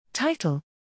Title: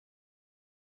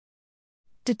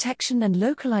 Detection and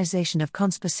localization of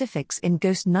conspecifics in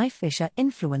ghost knifefish are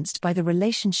influenced by the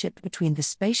relationship between the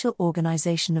spatial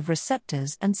organization of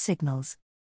receptors and signals.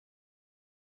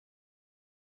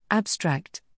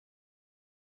 Abstract: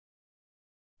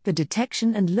 The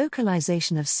detection and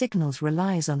localization of signals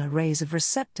relies on arrays of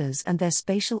receptors, and their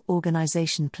spatial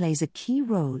organization plays a key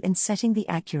role in setting the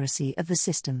accuracy of the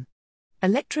system.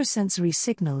 Electrosensory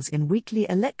signals in weakly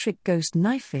electric ghost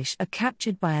knifefish are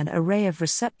captured by an array of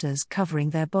receptors covering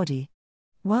their body.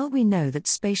 While we know that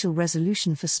spatial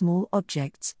resolution for small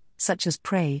objects, such as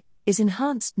prey, is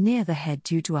enhanced near the head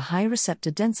due to a high receptor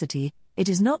density, it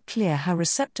is not clear how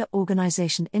receptor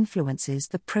organization influences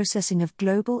the processing of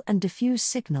global and diffuse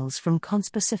signals from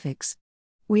conspecifics.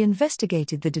 We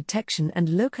investigated the detection and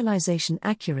localization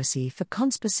accuracy for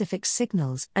conspecific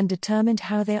signals and determined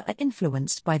how they are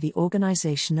influenced by the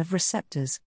organization of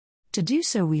receptors. To do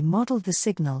so, we modeled the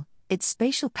signal, its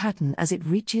spatial pattern as it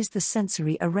reaches the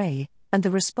sensory array, and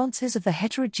the responses of the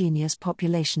heterogeneous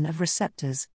population of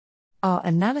receptors. Our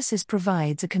analysis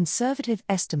provides a conservative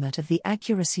estimate of the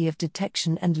accuracy of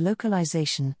detection and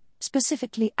localization,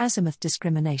 specifically azimuth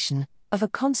discrimination, of a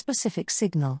conspecific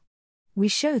signal. We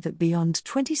show that beyond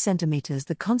 20 cm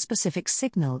the conspecific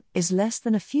signal is less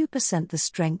than a few percent the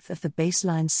strength of the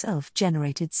baseline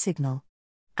self-generated signal.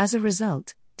 As a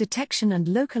result, detection and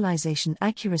localization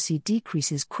accuracy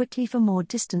decreases quickly for more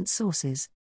distant sources.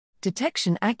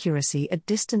 Detection accuracy at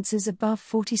distances above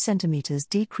 40 cm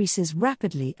decreases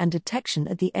rapidly, and detection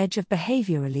at the edge of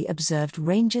behaviorally observed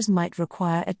ranges might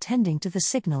require attending to the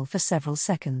signal for several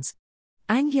seconds.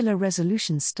 Angular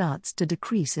resolution starts to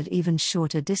decrease at even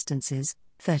shorter distances,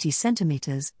 30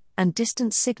 cm, and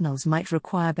distant signals might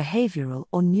require behavioral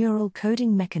or neural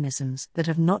coding mechanisms that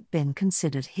have not been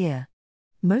considered here.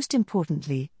 Most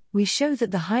importantly, we show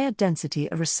that the higher density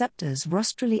of receptors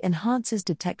rostrally enhances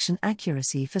detection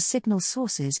accuracy for signal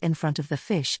sources in front of the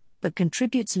fish, but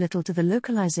contributes little to the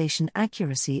localization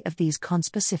accuracy of these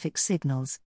conspecific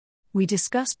signals. We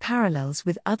discuss parallels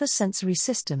with other sensory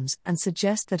systems and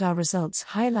suggest that our results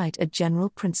highlight a general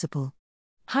principle.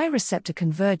 High receptor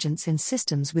convergence in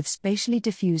systems with spatially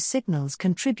diffuse signals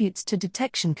contributes to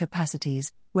detection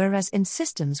capacities, whereas in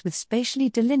systems with spatially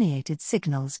delineated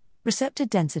signals, receptor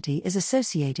density is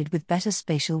associated with better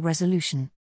spatial resolution.